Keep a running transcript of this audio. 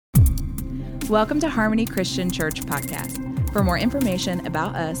Welcome to Harmony Christian Church Podcast. For more information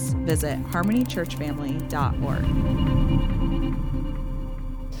about us, visit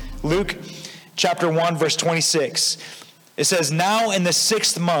harmonychurchfamily.org. Luke chapter 1, verse 26. It says, "Now in the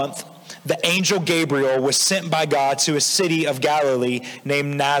 6th month, the angel Gabriel was sent by God to a city of Galilee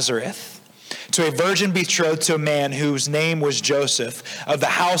named Nazareth, to a virgin betrothed to a man whose name was Joseph, of the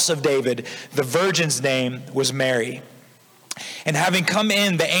house of David. The virgin's name was Mary. And having come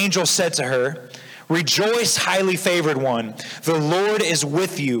in, the angel said to her, 'Rejoice, highly favored one. The Lord is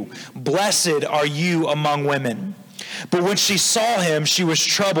with you. Blessed are you among women.' But when she saw him, she was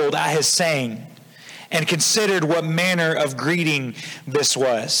troubled at his saying, and considered what manner of greeting this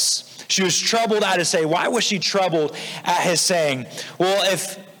was." She was troubled at his saying. Why was she troubled at his saying? Well,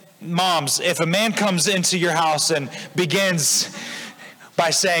 if a man comes into your house and begins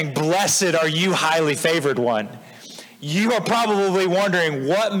by saying, "Blessed are you, highly favored one," you are probably wondering,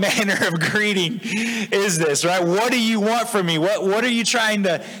 what manner of greeting is this, right? What do you want from me? What are you trying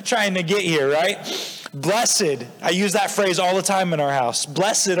to get here, right? Blessed. I use that phrase all the time in our house.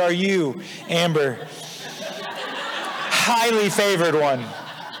 Blessed are you, Amber. Highly favored one.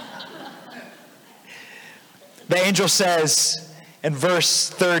 The angel says in verse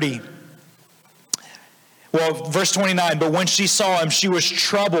 30, verse 29, "But when she saw him, she was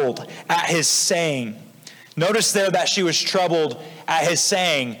troubled at his saying." Notice there that she was troubled at his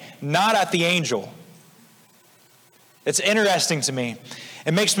saying, not at the angel. It's interesting to me.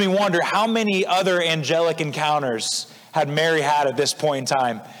 It makes me wonder how many other angelic encounters had Mary had at this point in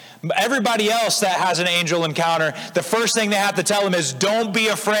time. Everybody else that has an angel encounter, the first thing they have to tell him is, "Don't be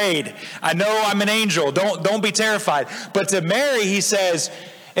afraid. I know I'm an angel. Don't be terrified." But to Mary, it says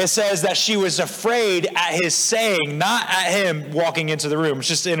that she was afraid at his saying, not at him walking into the room. It's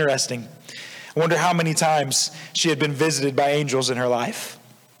just interesting. I wonder how many times she had been visited by angels in her life.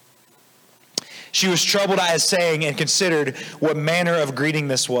 She was troubled at his saying and considered what manner of greeting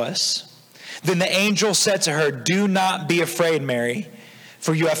this was. Then the angel said to her, "Do not be afraid, Mary,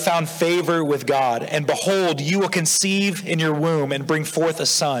 for you have found favor with God. And behold, you will conceive in your womb and bring forth a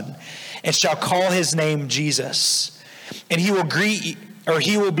son, and shall call his name Jesus. And he will be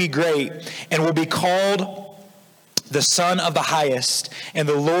great, and will be called the Son of the Highest. And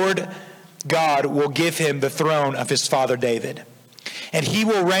the Lord God will give him the throne of his father David. And he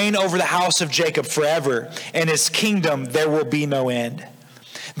will reign over the house of Jacob forever, and his kingdom there will be no end."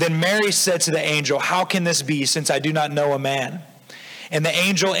 Then Mary said to the angel, "How can this be, since I do not know a man?" And the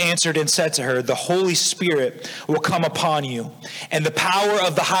angel answered and said to her, "The Holy Spirit will come upon you, and the power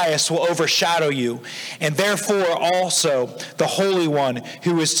of the Highest will overshadow you. And therefore also the Holy One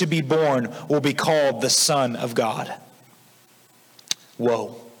who is to be born will be called the Son of God."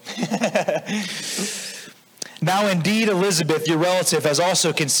 Whoa. "Now indeed Elizabeth, your relative, has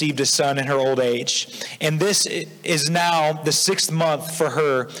also conceived a son in her old age. And this is now the 6th month for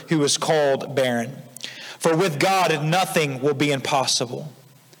her who is called barren. For with God nothing will be impossible."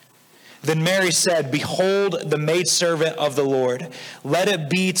 Then Mary said, "Behold the maidservant of the Lord. Let it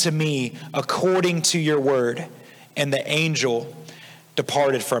be to me according to your word." And the angel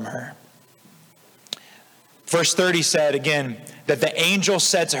departed from her. Verse 30 said again, that the angel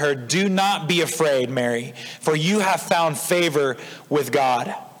said to her, "Do not be afraid, Mary, for you have found favor with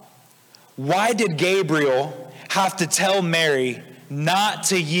God." Why did Gabriel have to tell Mary not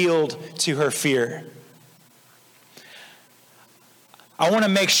to yield to her fear? I want to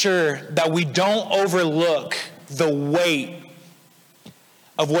make sure that we don't overlook the weight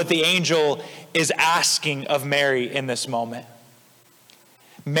of what the angel is asking of Mary in this moment.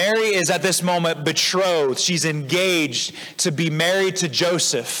 Mary is at this moment betrothed. She's engaged to be married to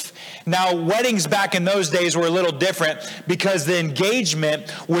Joseph. Now, weddings back in those days were a little different because the engagement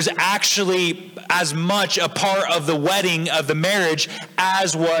was actually as much a part of the wedding, of the marriage,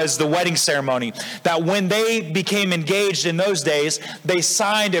 as was the wedding ceremony. That when they became engaged in those days, they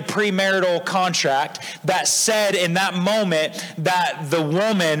signed a premarital contract that said in that moment that the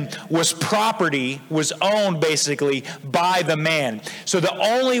woman was property, was owned basically by the man. So the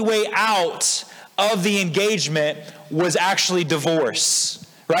only way out of the engagement was actually divorce.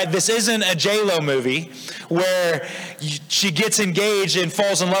 Right? This isn't a J-Lo movie where she gets engaged and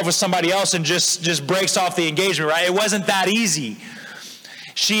falls in love with somebody else and just breaks off the engagement, right? It wasn't that easy.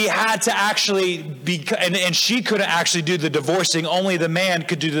 She had to actually be, and she couldn't actually do the divorcing. Only the man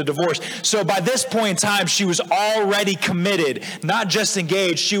could do the divorce. So by this point in time, she was already committed, not just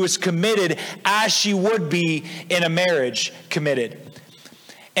engaged. She was committed as she would be in a marriage committed.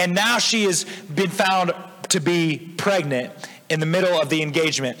 And now she has been found to be pregnant in the middle of the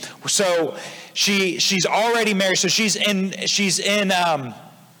engagement. So she's already married. So she's in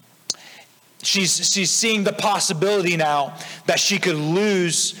She's seeing the possibility now that she could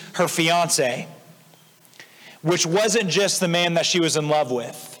lose her fiance, which wasn't just the man that she was in love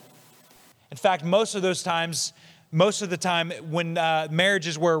with. In fact, most of the time when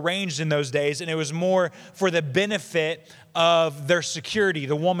marriages were arranged in those days, and it was more for the benefit of their security,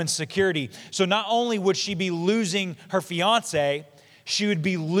 the woman's security. So not only would she be losing her fiance, she would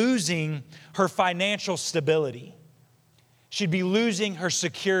be losing her financial stability. She'd be losing her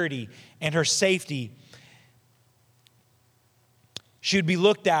security and her safety. She would be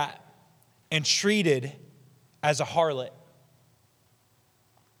looked at and treated as a harlot.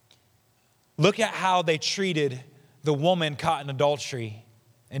 Look at how they treated the woman caught in adultery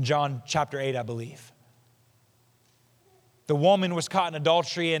in John chapter 8, I believe. The woman was caught in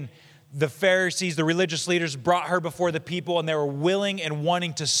adultery, and the Pharisees, the religious leaders, brought her before the people, and they were willing and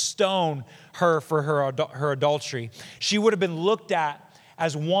wanting to stone her for her adultery. She would have been looked at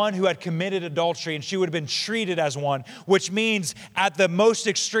as one who had committed adultery, and she would have been treated as one, which means at the most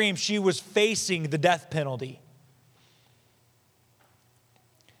extreme, she was facing the death penalty.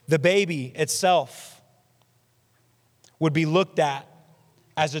 The baby itself would be looked at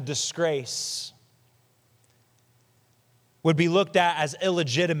as a disgrace, would be looked at as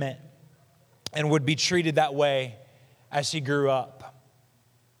illegitimate, and would be treated that way as he grew up.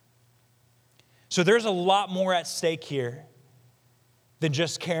 So there's a lot more at stake here than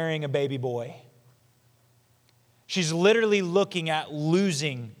just carrying a baby boy. She's literally looking at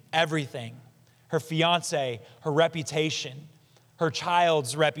losing everything: her fiance, her reputation, her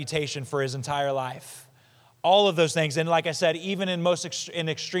child's reputation for his entire life. All of those things. And like I said, even in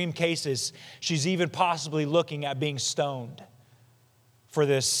extreme cases, she's even possibly looking at being stoned for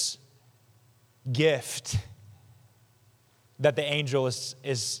this gift that the angel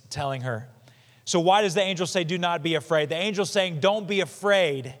is telling her. So why does the angel say, do not be afraid? The angel's saying, don't be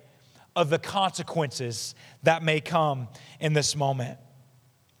afraid of the consequences that may come in this moment.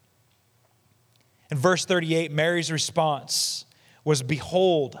 In verse 38, Mary's response was,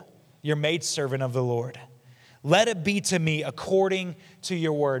 behold, your maidservant of the Lord. Let it be to me according to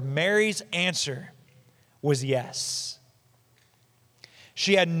your word. Mary's answer was yes.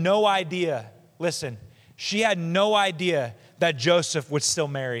 She had no idea, listen, she had no idea that Joseph would still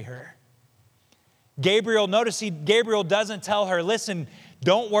marry her. Gabriel doesn't tell her, listen,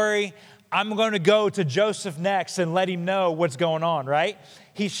 don't worry, I'm going to go to Joseph next and let him know what's going on, right?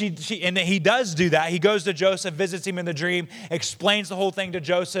 And he does do that. He goes to Joseph, visits him in the dream, explains the whole thing to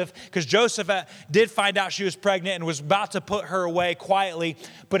Joseph, because Joseph did find out she was pregnant and was about to put her away quietly,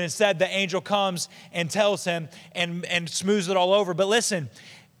 but instead the angel comes and tells him and smooths it all over. But listen,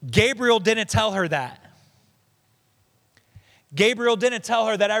 Gabriel didn't tell her that. Gabriel didn't tell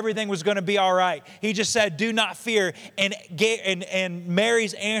her that everything was going to be all right. He just said, do not fear. And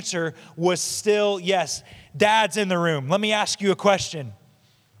Mary's answer was still yes. Dad's in the room. Let me ask you a question.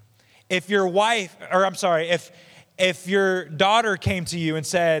 If your daughter came to you and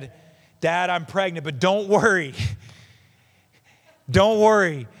said, Dad, I'm pregnant, but don't worry. Don't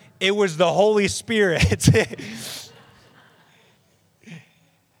worry. It was the Holy Spirit.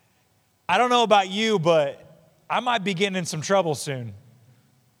 I don't know about you, but I might be getting in some trouble soon.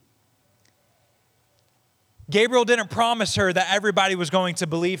 Gabriel didn't promise her that everybody was going to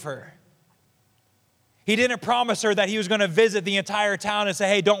believe her. He didn't promise her that he was going to visit the entire town and say,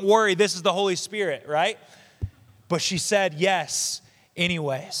 hey, don't worry, this is the Holy Spirit, right? But she said yes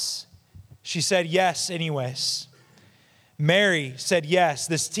anyways. She said yes anyways. Mary said yes,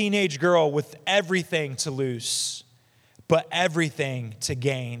 this teenage girl with everything to lose, but everything to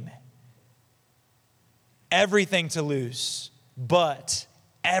gain. Everything to lose, but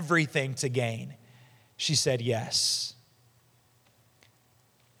everything to gain. She said yes.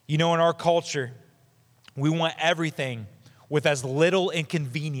 You know, in our culture, we want everything with as little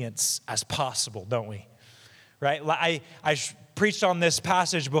inconvenience as possible, don't we? Right? I preached on this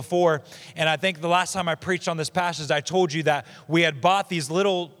passage before, and I think the last time I preached on this passage, I told you that we had bought these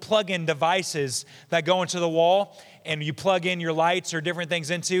little plug-in devices that go into the wall, and you plug in your lights or different things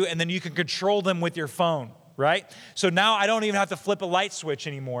into, and then you can control them with your phone. Right? So now I don't even have to flip a light switch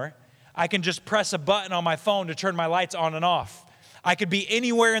anymore. I can just press a button on my phone to turn my lights on and off. I could be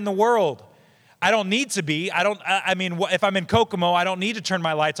anywhere in the world. I don't need to be. If I'm in Kokomo, I don't need to turn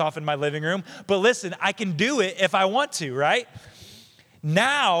my lights off in my living room. But listen, I can do it if I want to, right?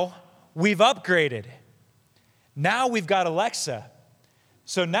 Now we've upgraded. Now we've got Alexa.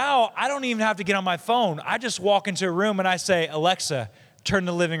 So now I don't even have to get on my phone. I just walk into a room and I say, Alexa, turn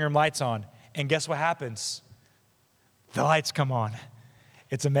the living room lights on. And guess what happens? The lights come on.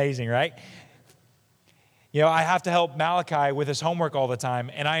 It's amazing, right? I have to help Malachi with his homework all the time,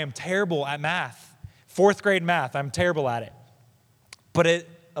 and I am terrible at math. 4th grade math, I'm terrible at it. But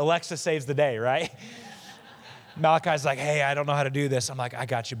Alexa saves the day, right? Malachi's like, hey, I don't know how to do this. I'm like, I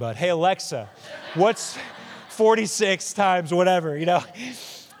got you, bud. Hey, Alexa, what's 46 times whatever,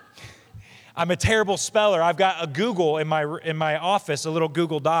 I'm a terrible speller. I've got a Google in my office, a little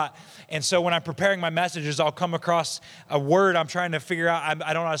Google Dot. And so when I'm preparing my messages, I'll come across a word I'm trying to figure out.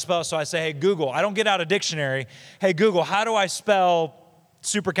 I don't know how to spell it, so I say, hey, Google. I don't get out a dictionary. Hey, Google, how do I spell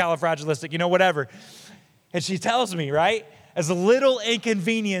supercalifragilistic, whatever. And she tells me, right? As little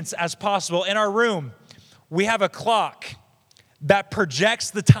inconvenience as possible. In our room, we have a clock that projects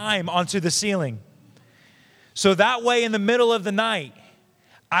the time onto the ceiling. So that way in the middle of the night,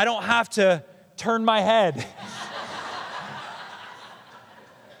 I don't have to turn my head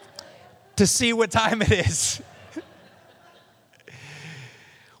to see what time it is.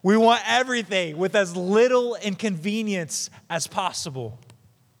 We want everything with as little inconvenience as possible.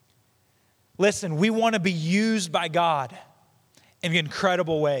 Listen, we want to be used by God in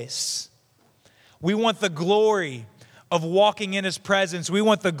incredible ways. We want the glory of walking in His presence. We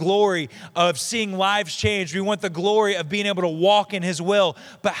want the glory of seeing lives change. We want the glory of being able to walk in His will.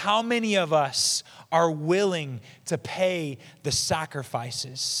 But how many of us are willing to pay the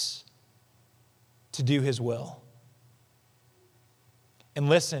sacrifices to do His will? And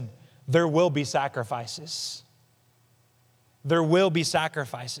listen, there will be sacrifices. There will be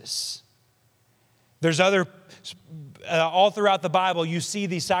sacrifices. There's all throughout the Bible, you see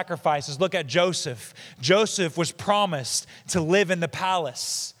these sacrifices. Look at Joseph. Joseph was promised to live in the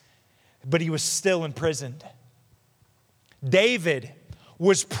palace, but he was still imprisoned. David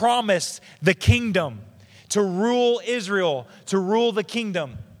was promised the kingdom, to rule Israel, to rule the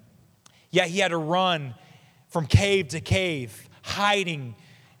kingdom. Yet he had to run from cave to cave, hiding,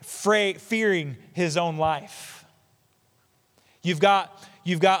 fearing his own life. You've got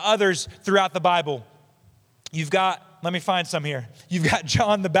others throughout the Bible. Let me find some here. You've got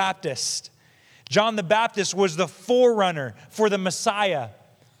John the Baptist. John the Baptist was the forerunner for the Messiah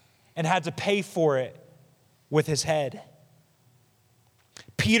and had to pay for it with his head.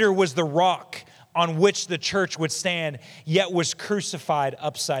 Peter was the rock on which the church would stand, yet was crucified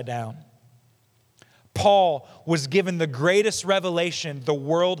upside down. Paul was given the greatest revelation the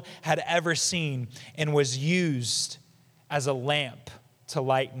world had ever seen and was used as a lamp to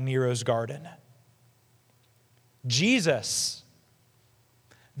light Nero's garden. Jesus,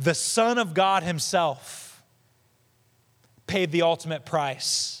 the Son of God Himself, paid the ultimate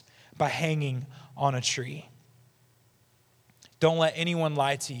price by hanging on a tree. Don't let anyone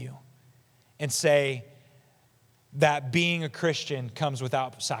lie to you and say that being a Christian comes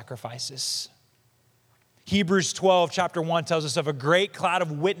without sacrifices. Hebrews 12, chapter 1 tells us of a great cloud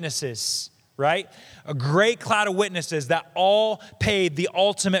of witnesses, right? A great cloud of witnesses that all paid the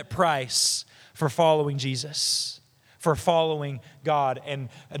ultimate price for following Jesus, for following God and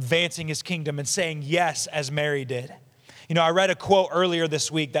advancing His kingdom and saying yes as Mary did. I read a quote earlier this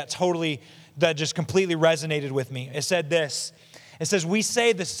week that just completely resonated with me. It said this. It says, we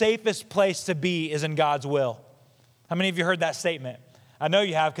say the safest place to be is in God's will. How many of you heard that statement? I know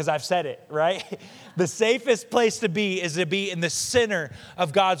you have because I've said it, right? The safest place to be is to be in the center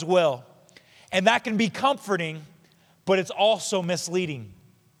of God's will. And that can be comforting, but it's also misleading.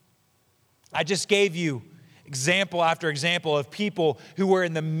 I just gave you example after example of people who were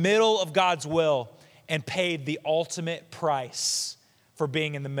in the middle of God's will and paid the ultimate price for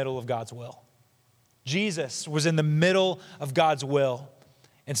being in the middle of God's will. Jesus was in the middle of God's will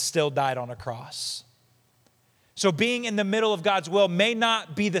and still died on a cross. So being in the middle of God's will may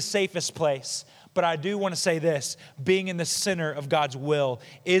not be the safest place, but I do want to say this: being in the center of God's will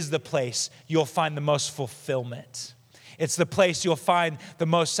is the place you'll find the most fulfillment. It's the place you'll find the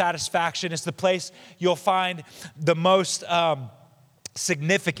most satisfaction. It's the place you'll find the most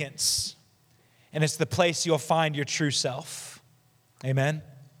significance. And it's the place you'll find your true self. Amen?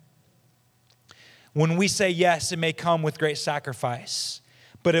 When we say yes, it may come with great sacrifice,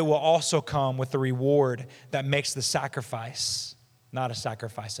 but it will also come with the reward that makes the sacrifice not a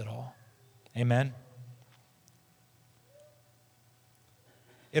sacrifice at all. Amen?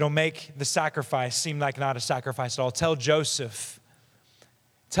 It'll make the sacrifice seem like not a sacrifice at all. Tell Joseph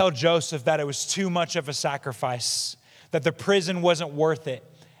that it was too much of a sacrifice, that the prison wasn't worth it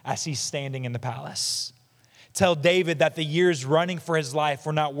as he's standing in the palace. Tell David that the years running for his life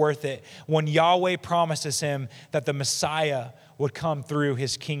were not worth it when Yahweh promises him that the Messiah would come through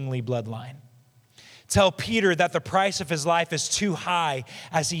his kingly bloodline. Tell Peter that the price of his life is too high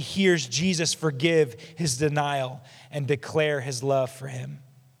as he hears Jesus forgive his denial and declare His love for him.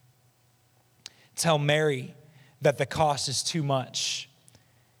 tell Mary that the cost is too much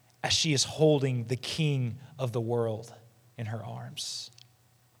as she is holding the King of the world in her arms.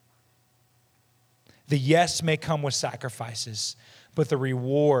 The yes may come with sacrifices, but the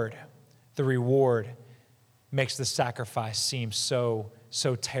reward makes the sacrifice seem so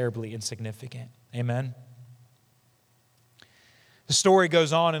terribly insignificant. Amen? The story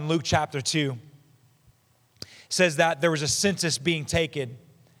goes on in Luke chapter 2. It says that there was a census being taken.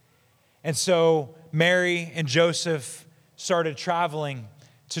 And so Mary and Joseph started traveling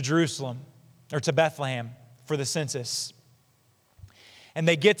to Jerusalem, or to Bethlehem for the census. And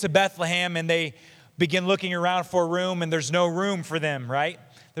they get to Bethlehem and they begin looking around for a room, and there's no room for them, right?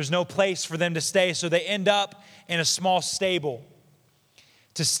 There's no place for them to stay. So they end up in a small stable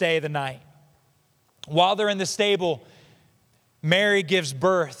to stay the night. While they're in the stable, Mary gives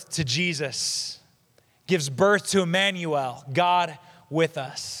birth to Jesus, gives birth to Emmanuel, God with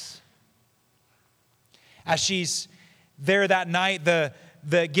us. As she's there that night, the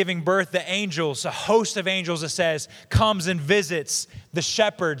giving birth, the angels, a host of angels, it says, comes and visits the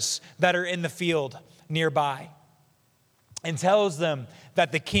shepherds that are in the field nearby and tells them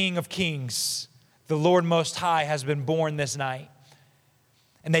that the King of Kings, the Lord Most High, has been born this night.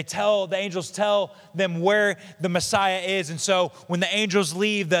 And the angels tell them where the Messiah is. And so when the angels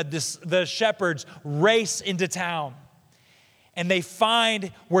leave, the shepherds race into town. And they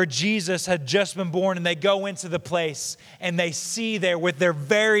find where Jesus had just been born, and they go into the place, and they see there with their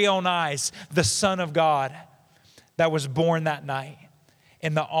very own eyes the Son of God that was born that night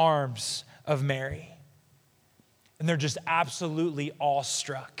in the arms of Mary. And they're just absolutely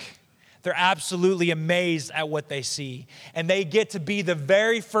awestruck. They're absolutely amazed at what they see. And they get to be the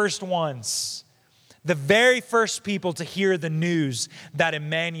very first ones, the very first people to hear the news that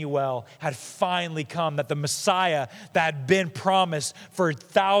Emmanuel had finally come, that the Messiah that had been promised for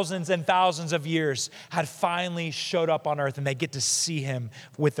thousands and thousands of years had finally showed up on earth, and they get to see him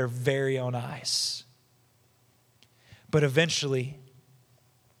with their very own eyes. But eventually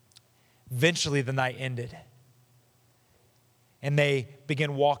the night ended, and they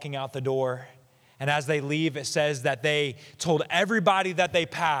begin walking out the door. And as they leave, it says that they told everybody that they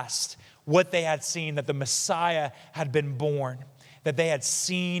passed what they had seen, that the Messiah had been born, that they had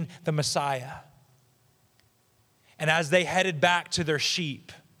seen the Messiah. And as they headed back to their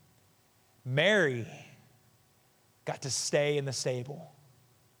sheep, Mary got to stay in the stable,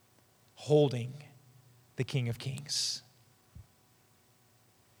 holding the King of Kings.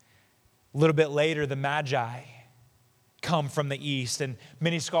 A little bit later, the Magi come from the east, and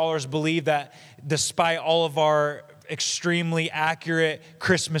many scholars believe that despite all of our extremely accurate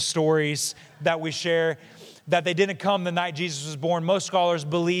Christmas stories that we share, that they didn't come the night Jesus was born. Most scholars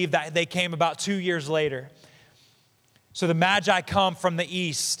believe that they came about 2 years later. So the Magi come from the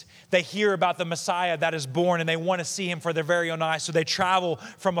east. They hear about the Messiah that is born, and they want to see him for their very own eyes. So they travel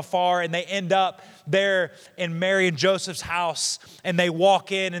from afar, and they end up there in Mary and Joseph's house. And they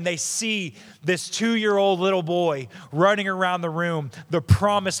walk in, and they see this 2-year-old little boy running around the room, the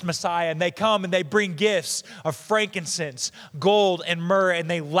promised Messiah. And they come and they bring gifts of frankincense, gold, and myrrh, and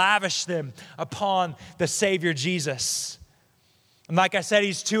they lavish them upon the Savior Jesus. And like I said,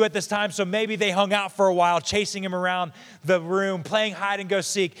 he's 2 at this time, so maybe they hung out for a while, chasing him around the room, playing hide and go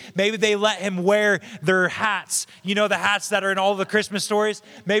seek. Maybe they let him wear their hats. You know, the hats that are in all the Christmas stories?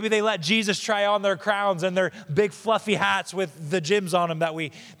 Maybe they let Jesus try on their crowns and their big fluffy hats with the gems on them that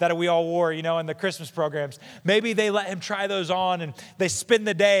we all wore, you know, in the Christmas programs. Maybe they let him try those on, and they spend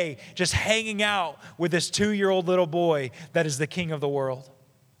the day just hanging out with this 2-year-old little boy that is the King of the world.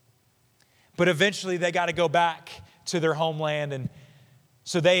 But eventually they got to go back to their homeland, and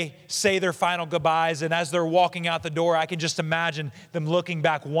so they say their final goodbyes, and as they're walking out the door, I can just imagine them looking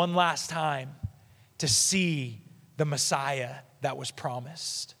back one last time to see the Messiah that was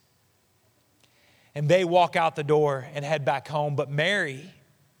promised. And they walk out the door and head back home, but Mary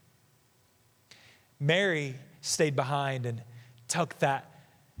stayed behind and took that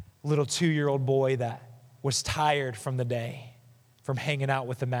little 2-year-old boy that was tired from the day, from hanging out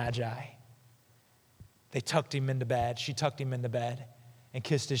with the Magi. They tucked him into bed. She tucked him into bed and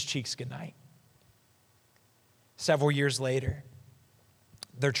kissed his cheeks goodnight. Several years later,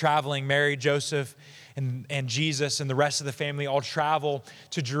 they're traveling. Mary, Joseph, and Jesus and the rest of the family all travel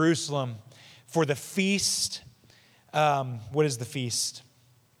to Jerusalem for the feast. What is the feast?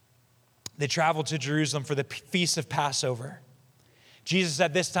 They travel to Jerusalem for the feast of Passover. Jesus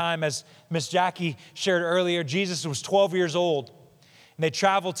at this time, as Miss Jackie shared earlier, Jesus was 12 years old. And they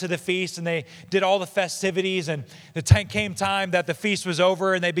traveled to the feast and they did all the festivities. And the came time that the feast was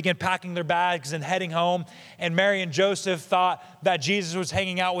over and they began packing their bags and heading home. And Mary and Joseph thought that Jesus was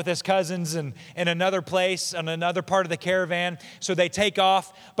hanging out with his cousins in another place, on another part of the caravan. So they take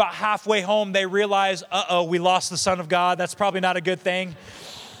off. About halfway home, they realize, we lost the Son of God. That's probably not a good thing.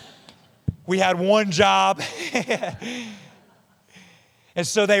 We had one job. And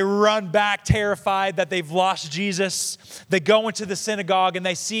so they run back terrified that they've lost Jesus. They go into the synagogue and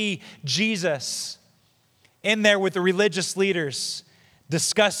they see Jesus in there with the religious leaders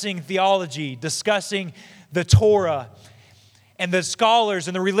discussing theology, discussing the Torah. And the scholars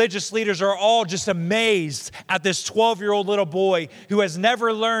and the religious leaders are all just amazed at this 12-year-old little boy who has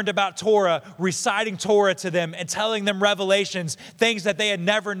never learned about Torah, reciting Torah to them and telling them revelations, things that they had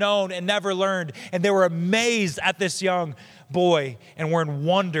never known and never learned. And they were amazed at this young boy and were in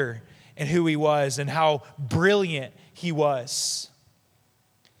wonder in who he was and how brilliant he was.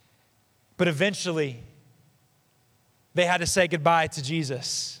 But eventually, they had to say goodbye to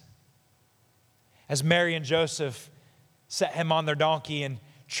Jesus as Mary and Joseph set him on their donkey and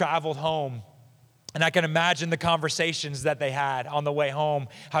traveled home. And I can imagine the conversations that they had on the way home,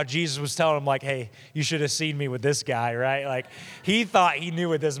 how Jesus was telling them, like, hey, you should have seen me with this guy, right? Like, he thought he knew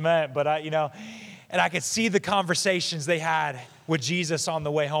what this meant, but and I could see the conversations they had with Jesus on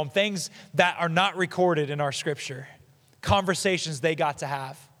the way home, things that are not recorded in our scripture, conversations they got to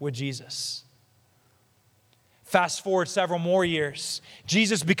have with Jesus. Fast forward several more years,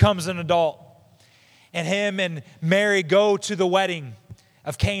 Jesus becomes an adult, and him and Mary go to the wedding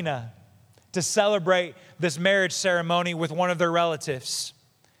of Cana to celebrate this marriage ceremony with one of their relatives.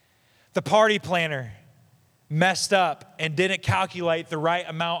 The party planner messed up and didn't calculate the right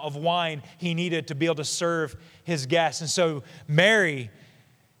amount of wine he needed to be able to serve his guests. And so Mary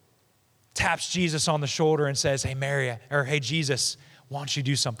taps Jesus on the shoulder and says, hey Jesus, why don't you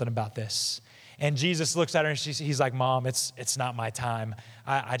do something about this? And Jesus looks at her and he's like, Mom, it's not my time.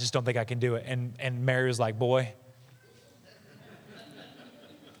 I just don't think I can do it. And Mary was like, boy,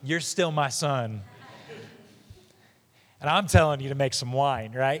 you're still my son. And I'm telling you to make some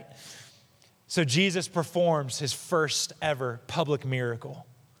wine, right? So Jesus performs his first ever public miracle,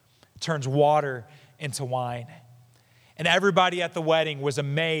 turns water into wine. And everybody at the wedding was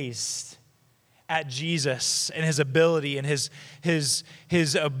amazed at Jesus and his ability and his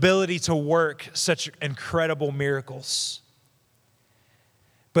ability to work such incredible miracles.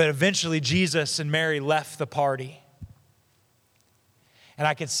 But eventually Jesus and Mary left the party. And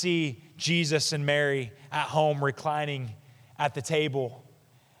I could see Jesus and Mary at home reclining at the table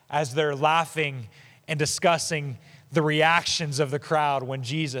as they're laughing and discussing the reactions of the crowd when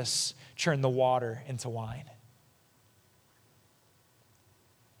Jesus turned the water into wine.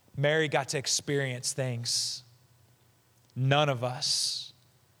 Mary got to experience things none of us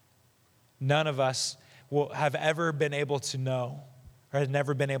will have ever been able to know or have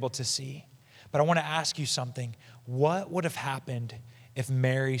never been able to see. But I want to ask you something. What would have happened if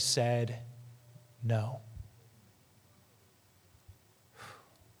Mary said no?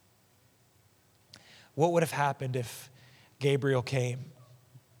 What would have happened if Gabriel came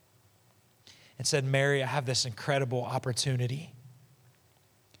and said, Mary, I have this incredible opportunity.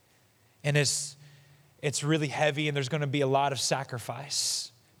 And it's really heavy and there's going to be a lot of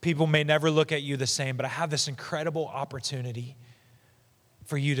sacrifice. People may never look at you the same, but I have this incredible opportunity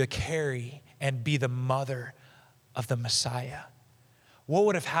for you to carry and be the mother of the Messiah. What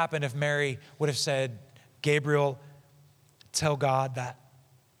would have happened if Mary would have said, Gabriel, tell God that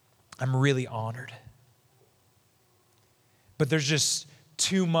I'm really honored, but there's just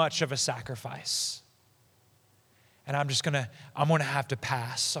too much of a sacrifice. And I'm going to have to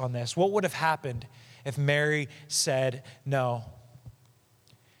pass on this. What would have happened if Mary said no?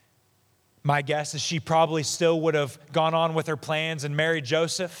 My guess is she probably still would have gone on with her plans and married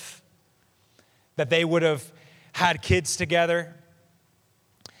Joseph, that they would have had kids together,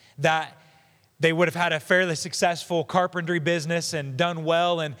 that they would have had a fairly successful carpentry business and done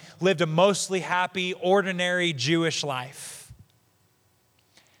well and lived a mostly happy, ordinary Jewish life.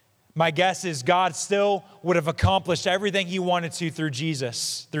 My guess is God still would have accomplished everything he wanted to through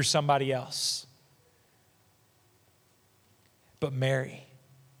Jesus, through somebody else. But Mary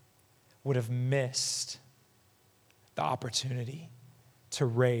would have missed the opportunity to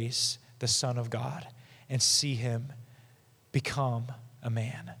raise the Son of God and see him become a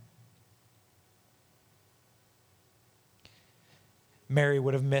man. Mary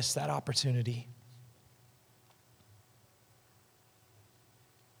would have missed that opportunity.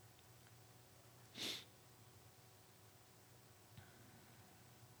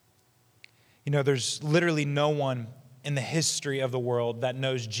 You know, there's literally no one in the history of the world that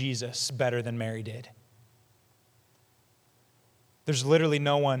knows Jesus better than Mary did. There's literally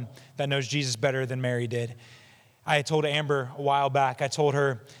no one that knows Jesus better than Mary did. I told Amber a while back, I told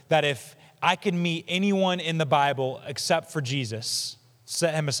her that if I could meet anyone in the Bible except for Jesus,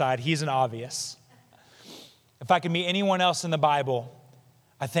 set him aside, he's an obvious. If I could meet anyone else in the Bible,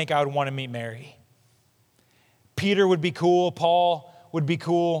 I think I would want to meet Mary. Peter would be cool, Paul would be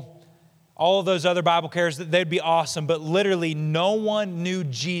cool, all of those other Bible characters, they'd be awesome, but literally no one knew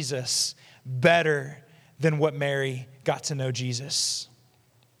Jesus better than what Mary got to know Jesus.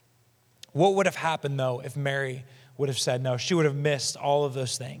 What would have happened, though, if Mary would have said no? She would have missed all of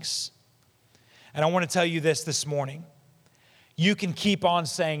those things. And I want to tell you this morning. You can keep on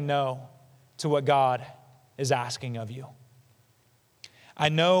saying no to what God is asking of you. I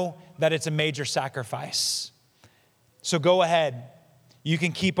know that it's a major sacrifice. So go ahead. You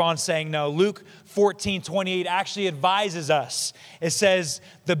can keep on saying no. Luke 14:28 actually advises us. It says,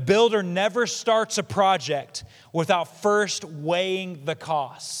 the builder never starts a project without first weighing the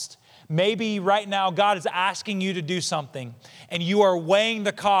cost. Maybe right now God is asking you to do something and you are weighing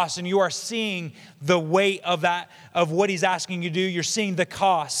the cost and you are seeing the weight of what he's asking you to do. You're seeing the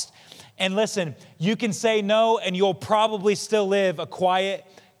cost. And listen, you can say no and you'll probably still live a quiet,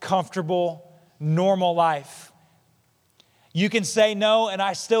 comfortable, normal life. You can say no and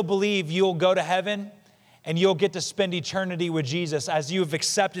I still believe you'll go to heaven and you'll get to spend eternity with Jesus as you have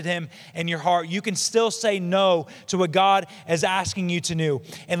accepted him in your heart. You can still say no to what God is asking you to do.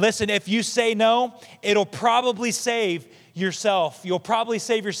 And listen, if you say no, it'll probably save yourself. You'll probably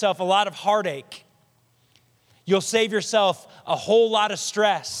save yourself a lot of heartache. You'll save yourself a whole lot of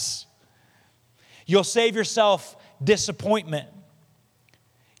stress. You'll save yourself disappointment.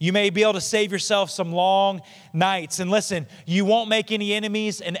 You may be able to save yourself some long nights. And listen, you won't make any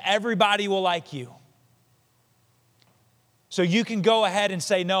enemies and everybody will like you. So you can go ahead and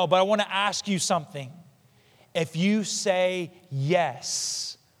say no, but I want to ask you something. If you say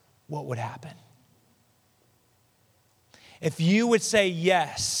yes, what would happen? If you would say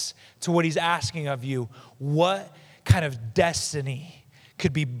yes to what he's asking of you, what kind of destiny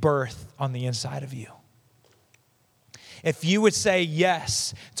could be birthed on the inside of you? If you would say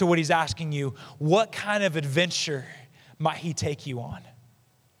yes to what he's asking you, what kind of adventure might he take you on?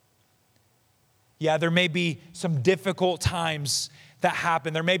 Yeah, there may be some difficult times that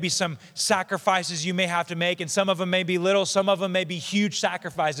happen. There may be some sacrifices you may have to make, and some of them may be little, some of them may be huge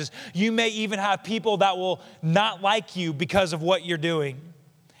sacrifices. You may even have people that will not like you because of what you're doing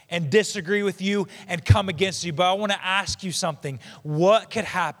and disagree with you and come against you. But I want to ask you something. What could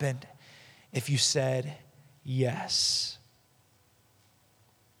happen if you said yes?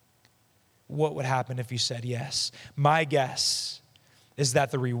 What would happen if you said yes? My guess is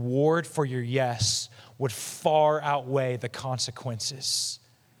that the reward for your yes would far outweigh the consequences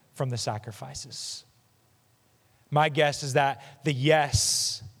from the sacrifices. My guess is that the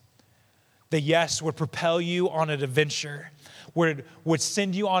yes would propel you on an adventure, would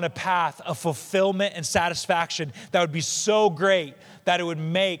send you on a path of fulfillment and satisfaction that would be so great that it would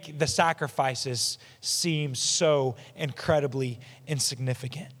make the sacrifices seem so incredibly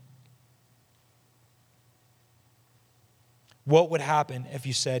insignificant. What would happen if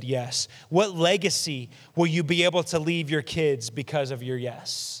you said yes? What legacy will you be able to leave your kids because of your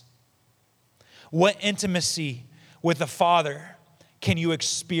yes? What intimacy with the Father can you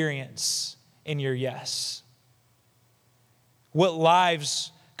experience in your yes? What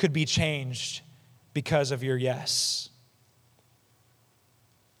lives could be changed because of your yes?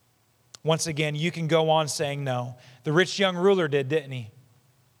 Once again, you can go on saying no. The rich young ruler did, didn't he?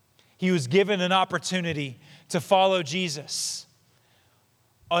 He was given an opportunity to follow Jesus.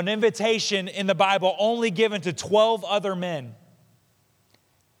 An invitation in the Bible only given to 12 other men.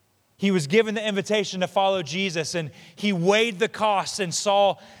 He was given the invitation to follow Jesus, and he weighed the costs and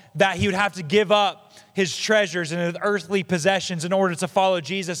saw that he would have to give up his treasures and his earthly possessions in order to follow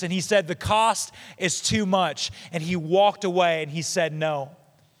Jesus. And he said, the cost is too much. And he walked away and he said no.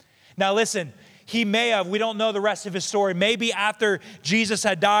 Now listen, he may have, we don't know the rest of his story. Maybe after Jesus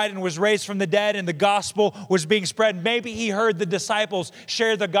had died and was raised from the dead and the gospel was being spread, maybe he heard the disciples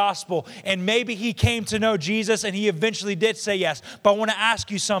share the gospel, and maybe he came to know Jesus and he eventually did say yes. But I want to ask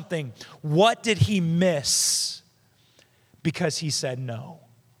you something. What did he miss because he said no?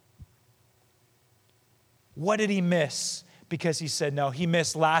 What did he miss because he said no? He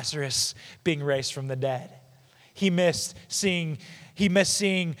missed Lazarus being raised from the dead. He missed seeing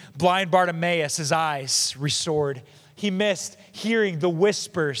blind Bartimaeus, his eyes restored. He missed hearing the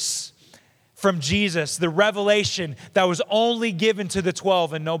whispers from Jesus, the revelation that was only given to the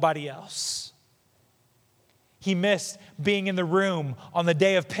 12 and nobody else. He missed being in the room on the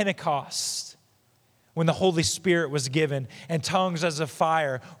day of Pentecost when the Holy Spirit was given and tongues as of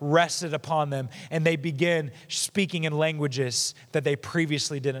fire rested upon them and they began speaking in languages that they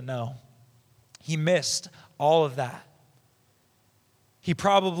previously didn't know. He missed all of that. He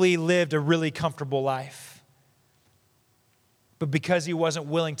probably lived a really comfortable life. But because he wasn't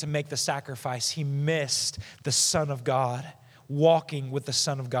willing to make the sacrifice, he missed the Son of God, walking with the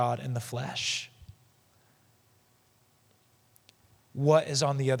Son of God in the flesh. What is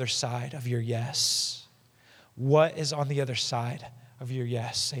on the other side of your yes? What is on the other side of your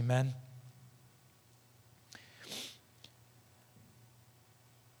yes? Amen.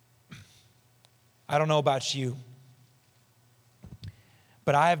 I don't know about you,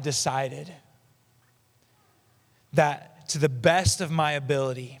 but I have decided that to the best of my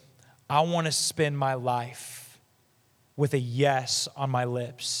ability, I want to spend my life with a yes on my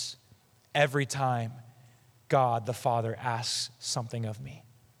lips every time God the Father asks something of me.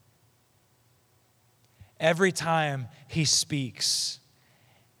 Every time he speaks,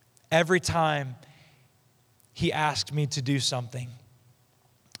 every time he asks me to do something,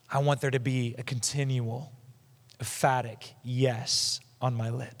 I want there to be a continual, emphatic yes on my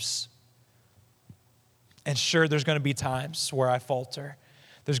lips. And sure, there's going to be times where I falter.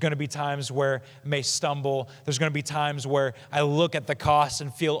 There's going to be times where I may stumble. There's going to be times where I look at the costs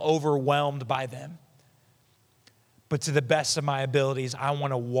and feel overwhelmed by them. But to the best of my abilities, I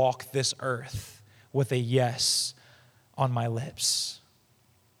want to walk this earth with a yes on my lips.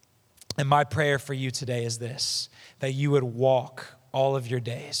 And my prayer for you today is this, that you would walk all of your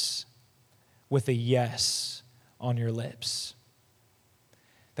days with a yes on your lips.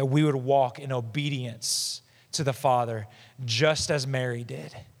 That we would walk in obedience to the Father, just as Mary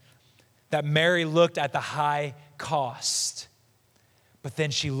did. That Mary looked at the high cost, but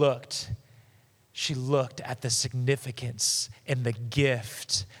then she looked at the significance and the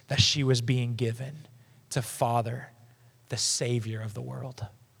gift that she was being given to Father, the Savior of the world.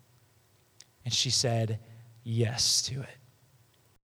 And she said yes to it.